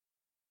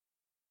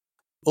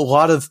 A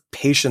lot of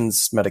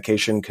patients'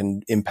 medication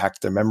can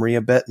impact their memory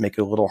a bit, make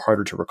it a little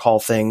harder to recall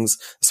things,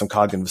 some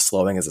cognitive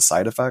slowing as a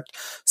side effect.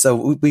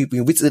 So we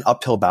did an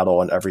uphill battle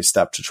on every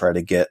step to try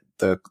to get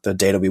the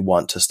data we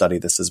want to study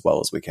this as well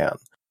as we can.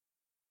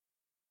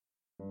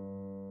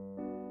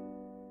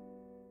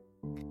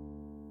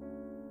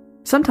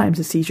 Sometimes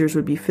the seizures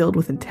would be filled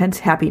with intense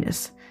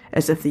happiness,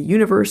 as if the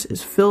universe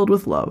is filled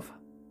with love.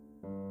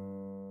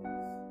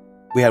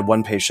 We had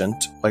one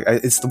patient,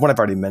 it's the one I've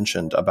already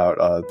mentioned about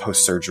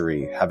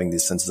post-surgery having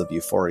these senses of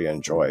euphoria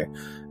and joy.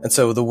 And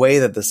so the way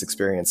that this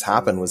experience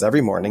happened was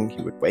every morning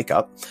he would wake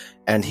up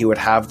and he would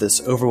have this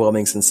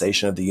overwhelming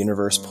sensation of the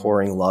universe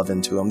pouring love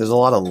into him. There's a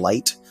lot of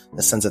light,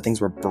 a sense that things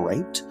were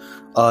bright.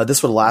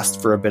 This would last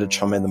for a bit of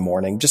time in the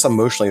morning, just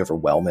emotionally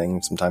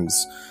overwhelming.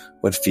 Sometimes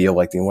would feel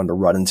like they wanted to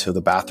run into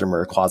the bathroom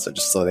or a closet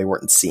just so they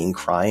weren't seen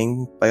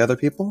crying by other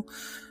people.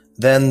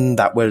 Then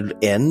that would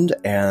end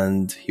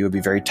and he would be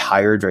very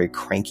tired, very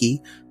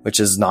cranky, which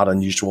is not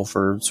unusual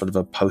for sort of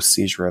a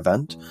post-seizure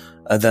event.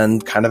 And then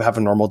kind of have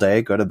a normal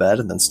day, go to bed,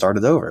 and then start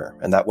it over.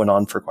 And that went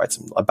on for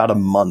about a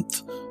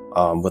month,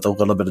 with a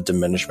little bit of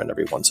diminishment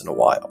every once in a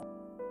while.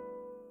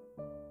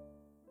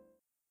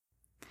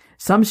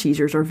 Some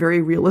seizures are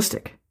very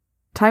realistic.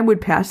 Time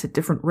would pass at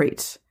different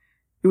rates.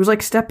 It was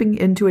like stepping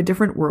into a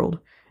different world,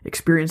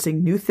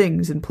 experiencing new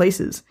things and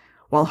places,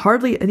 while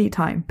hardly any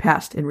time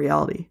passed in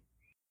reality.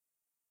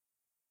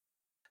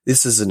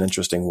 This is an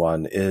interesting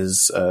one,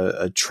 is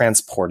a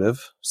transportive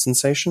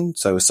sensation.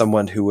 So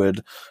someone who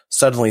would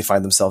suddenly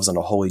find themselves in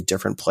a wholly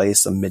different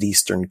place, a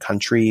Mideastern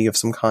country of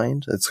some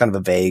kind. It's kind of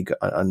a vague,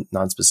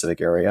 non-specific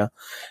area.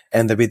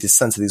 And there'd be this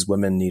sense that these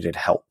women needed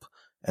help.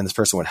 And this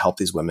person would help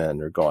these women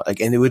or go,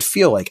 like, and it would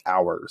feel like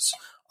hours.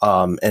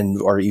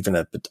 Or even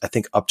I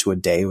think up to a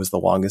day was the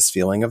longest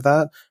feeling of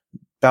that.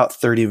 About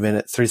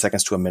 30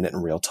 seconds to a minute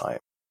in real time.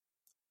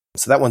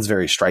 So that one's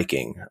very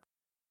striking.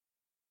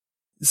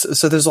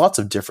 So there's lots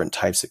of different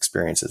types of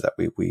experiences that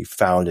we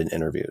found in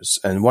interviews.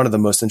 And one of the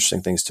most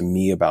interesting things to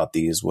me about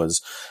these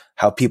was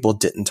how people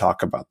didn't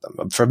talk about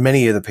them. For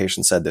many of the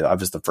patients said that I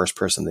was the first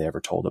person they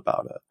ever told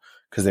about it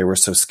because they were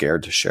so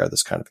scared to share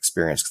this kind of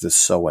experience because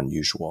it's so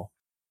unusual.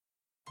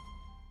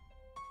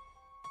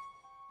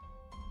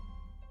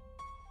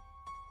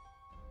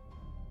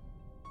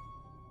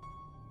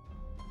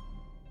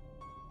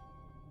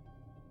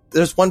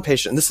 There's one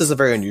patient, and this is a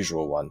very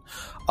unusual one,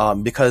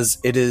 because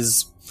it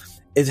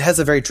has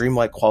a very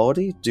dreamlike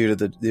quality due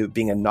to the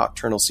being a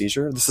nocturnal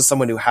seizure. This is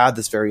someone who had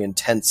this very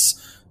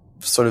intense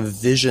sort of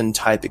vision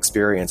type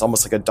experience,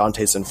 almost like a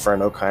Dante's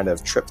Inferno kind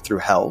of trip through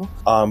hell.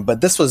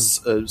 But this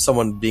was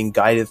someone being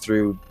guided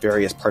through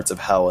various parts of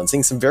hell and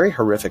seeing some very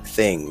horrific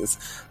things,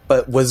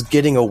 but was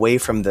getting away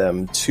from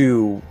them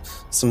to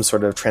some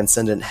sort of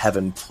transcendent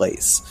heaven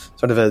place,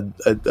 sort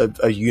of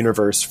a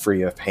universe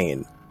free of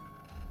pain.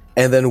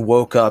 And then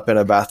woke up in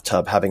a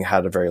bathtub having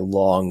had a very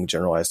long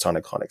generalized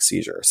tonic-clonic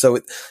seizure. So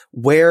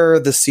where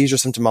the seizure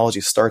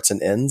symptomology starts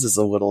and ends is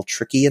a little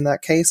tricky in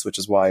that case, which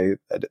is why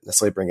I didn't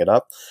necessarily bring it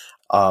up.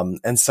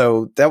 And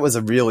so that was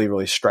a really,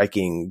 really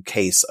striking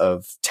case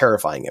of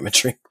terrifying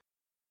imagery.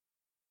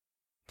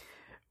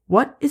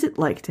 What is it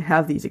like to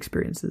have these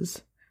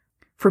experiences?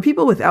 For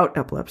people without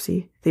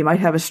epilepsy, they might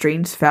have a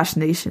strange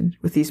fascination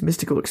with these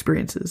mystical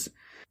experiences.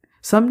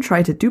 Some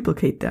try to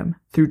duplicate them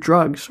through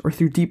drugs or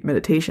through deep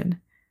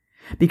meditation.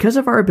 Because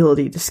of our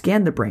ability to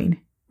scan the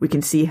brain, we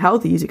can see how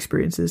these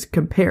experiences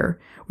compare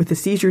with the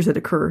seizures that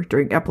occur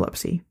during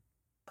epilepsy.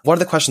 One of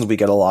the questions we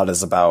get a lot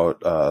is about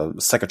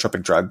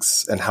psychotropic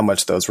drugs and how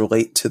much those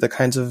relate to the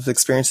kinds of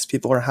experiences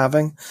people are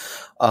having.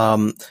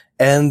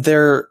 And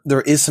there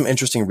is some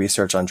interesting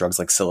research on drugs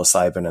like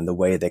psilocybin and the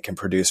way they can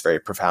produce very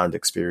profound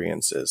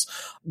experiences.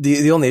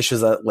 The only issue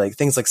is that like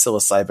things like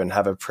psilocybin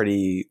have a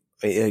pretty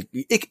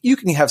you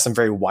can have some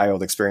very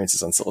wild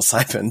experiences on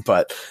psilocybin,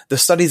 but the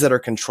studies that are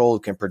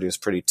controlled can produce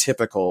pretty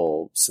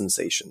typical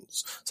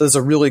sensations. So there's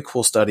a really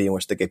cool study in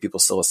which they gave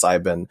people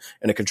psilocybin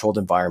in a controlled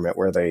environment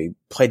where they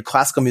played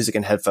classical music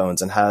in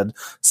headphones and had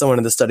someone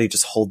in the study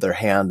just hold their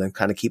hand and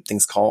kind of keep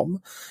things calm.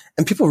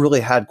 And people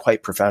really had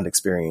quite profound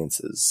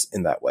experiences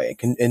in that way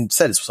and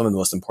said it's some of the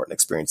most important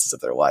experiences of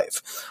their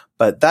life.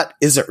 But that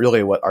isn't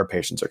really what our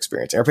patients are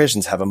experiencing. Our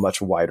patients have a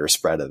much wider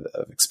spread of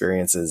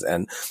experiences,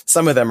 and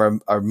some of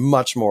them are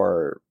much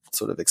more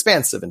sort of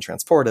expansive and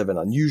transportive and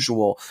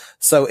unusual.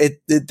 So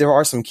there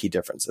are some key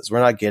differences. We're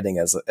not getting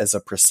as a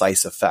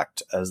precise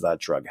effect as that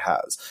drug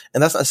has.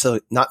 And that's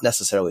not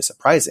necessarily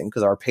surprising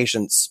because our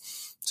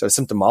patients' sort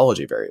of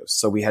symptomology varies.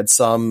 So we had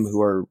some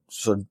who are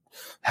sort of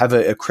have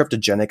a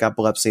cryptogenic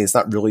epilepsy. It's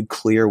not really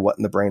clear what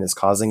in the brain is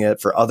causing it.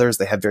 For others,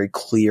 they have very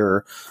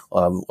clear,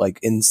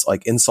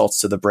 insults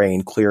to the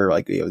brain, clear,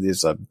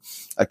 there's a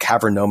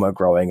cavernoma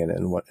growing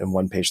in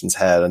one patient's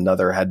head.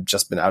 Another had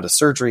just been out of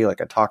surgery, like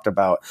I talked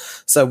about.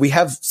 So we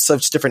have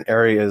such different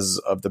areas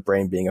of the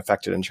brain being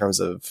affected in terms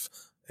of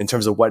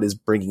what is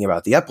bringing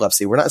about the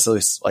epilepsy. We're not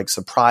necessarily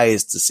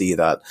surprised to see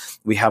that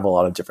we have a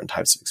lot of different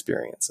types of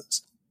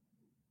experiences.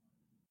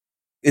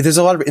 There's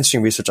a lot of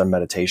interesting research on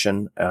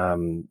meditation,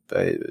 in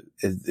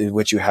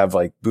which you have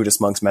like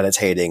Buddhist monks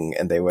meditating,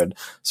 and they would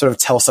sort of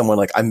tell someone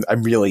like,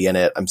 I'm really in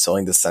it. I'm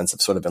feeling this sense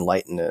of sort of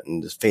enlightenment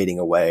and just fading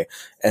away.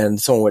 And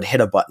someone would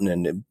hit a button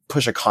and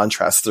push a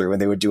contrast through,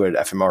 and they would do an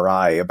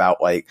fMRI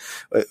about like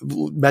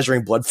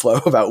measuring blood flow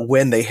about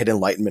when they hit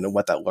enlightenment and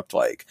what that looked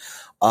like.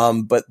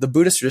 But the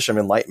Buddhist tradition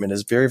of enlightenment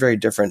is very, very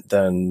different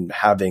than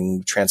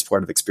having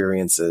transportive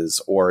experiences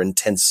or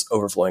intense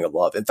overflowing of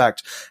love. In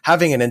fact,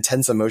 having an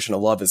intense emotion of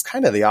love is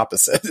kind of the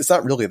opposite. It's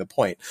not really the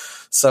point.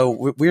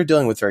 So we're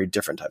dealing with very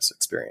different types of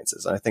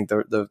experiences. And I think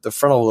the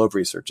frontal lobe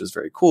research is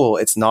very cool.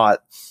 It's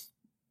not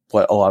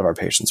what a lot of our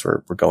patients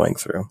were going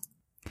through.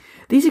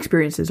 These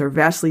experiences are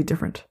vastly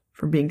different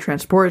from being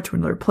transported to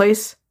another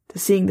place, to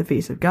seeing the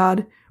face of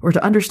God, or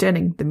to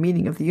understanding the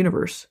meaning of the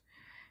universe.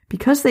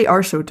 Because they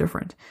are so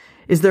different,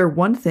 is there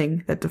one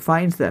thing that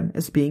defines them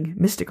as being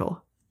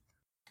mystical?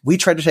 We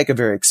try to take a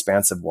very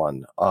expansive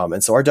one.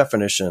 And so our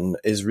definition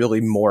is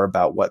really more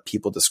about what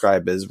people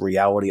describe as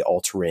reality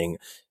altering,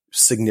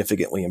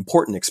 significantly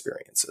important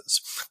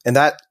experiences. And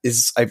that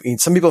is,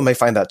 some people may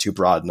find that too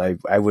broad, and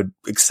I would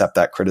accept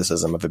that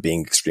criticism of it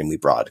being extremely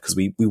broad because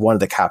we wanted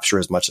to capture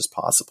as much as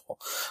possible.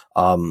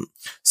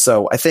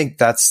 So I think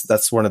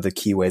that's one of the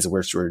key ways in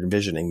which we're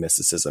envisioning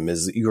mysticism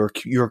is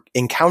you're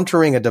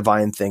encountering a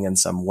divine thing in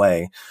some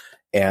way,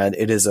 and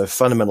it is a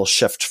fundamental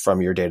shift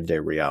from your day-to-day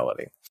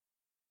reality.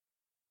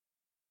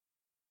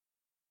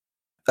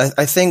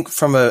 I think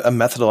from a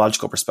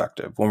methodological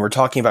perspective, when we're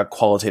talking about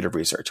qualitative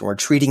research and we're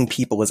treating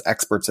people as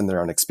experts in their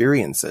own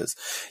experiences,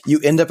 you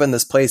end up in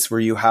this place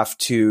where you have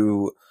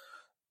to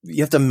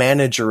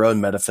manage your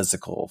own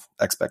metaphysical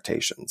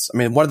expectations. I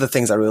mean, one of the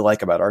things I really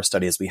like about our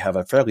study is we have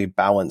a fairly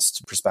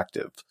balanced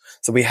perspective.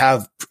 So we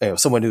have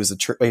someone who's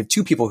we have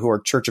two people who are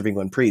Church of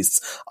England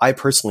priests. I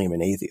personally am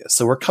an atheist.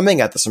 So we're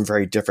coming at this from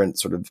very different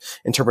sort of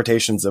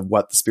interpretations of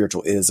what the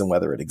spiritual is and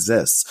whether it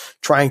exists,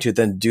 trying to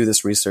then do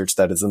this research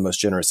that is the most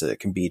generous that it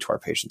can be to our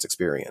patients'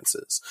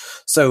 experiences.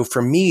 So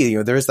for me,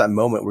 there is that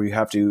moment where you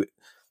have to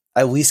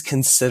at least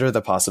consider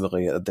the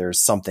possibility that there's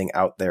something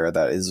out there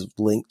that is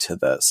linked to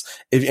this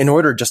in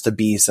order just to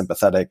be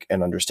sympathetic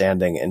and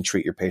understanding and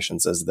treat your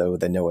patients as though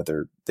they know what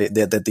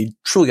that they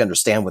truly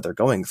understand what they're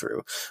going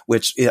through,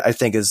 which I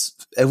think is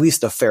at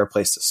least a fair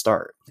place to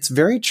start. It's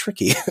very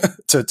tricky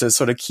to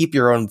sort of keep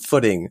your own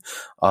footing,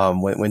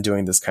 when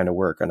doing this kind of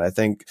work. And I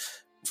think,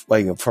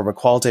 from a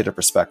qualitative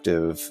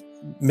perspective,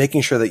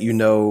 making sure that you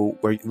know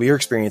where your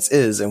experience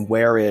is and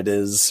where it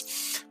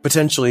is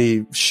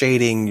potentially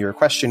shading your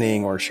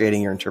questioning or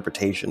shading your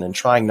interpretation, and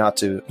trying not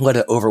to let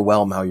it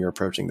overwhelm how you're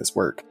approaching this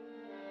work.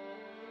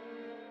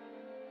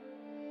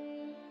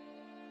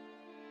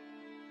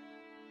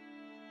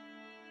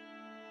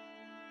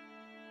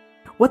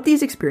 What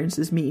these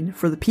experiences mean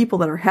for the people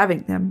that are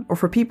having them, or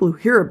for people who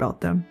hear about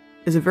them,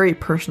 is a very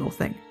personal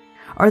thing.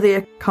 Are they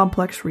a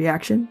complex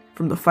reaction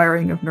from the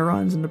firing of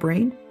neurons in the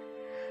brain?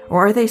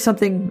 Or are they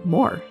something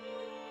more?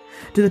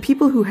 Do the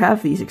people who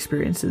have these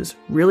experiences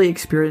really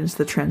experience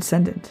the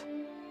transcendent?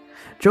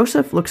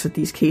 Joseph looks at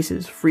these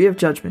cases free of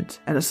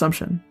judgment and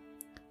assumption.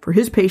 For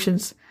his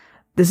patients,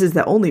 this is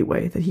the only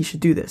way that he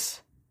should do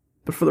this.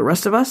 But for the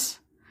rest of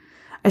us,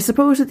 I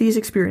suppose that these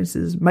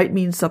experiences might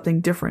mean something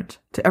different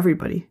to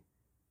everybody.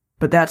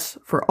 But that's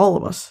for all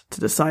of us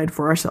to decide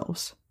for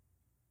ourselves.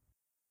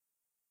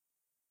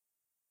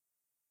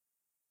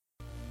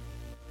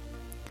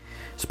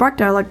 Spark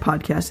Dialogue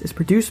Podcast is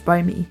produced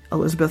by me,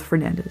 Elizabeth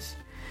Fernandez.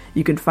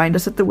 You can find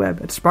us at the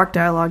web at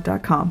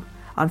sparkdialogue.com,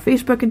 on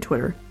Facebook and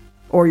Twitter,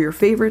 or your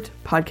favorite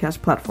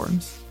podcast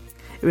platforms.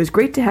 It was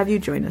great to have you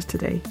join us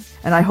today,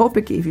 and I hope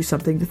it gave you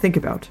something to think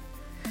about.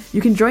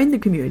 You can join the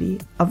community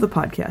of the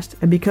podcast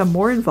and become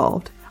more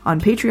involved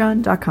on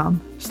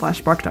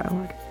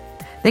patreon.com/sparkdialogue.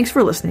 Thanks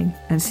for listening,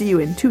 and see you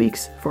in 2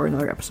 weeks for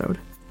another episode.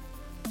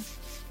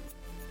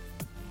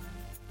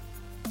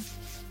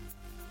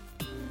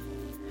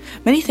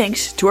 Many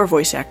thanks to our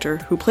voice actor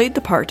who played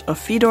the part of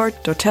Fyodor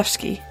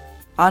Dostoevsky,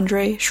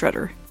 Andrei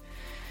Schroeder.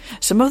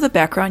 Some of the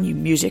background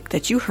music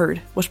that you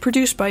heard was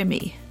produced by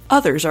me.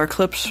 Others are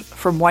clips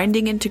from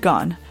Winding Into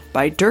Gone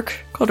by Dirk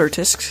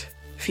Koldertisk,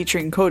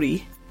 featuring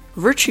Cody,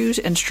 Virtues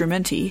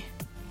Instrumenti,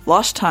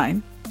 Lost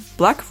Time,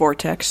 Black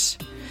Vortex,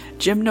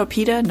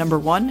 Gymnopeda No.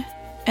 1,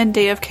 and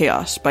Day of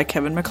Chaos by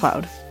Kevin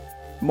MacLeod.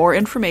 More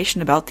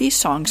information about these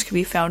songs can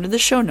be found in the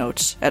show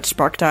notes at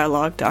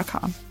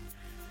sparkdialogue.com.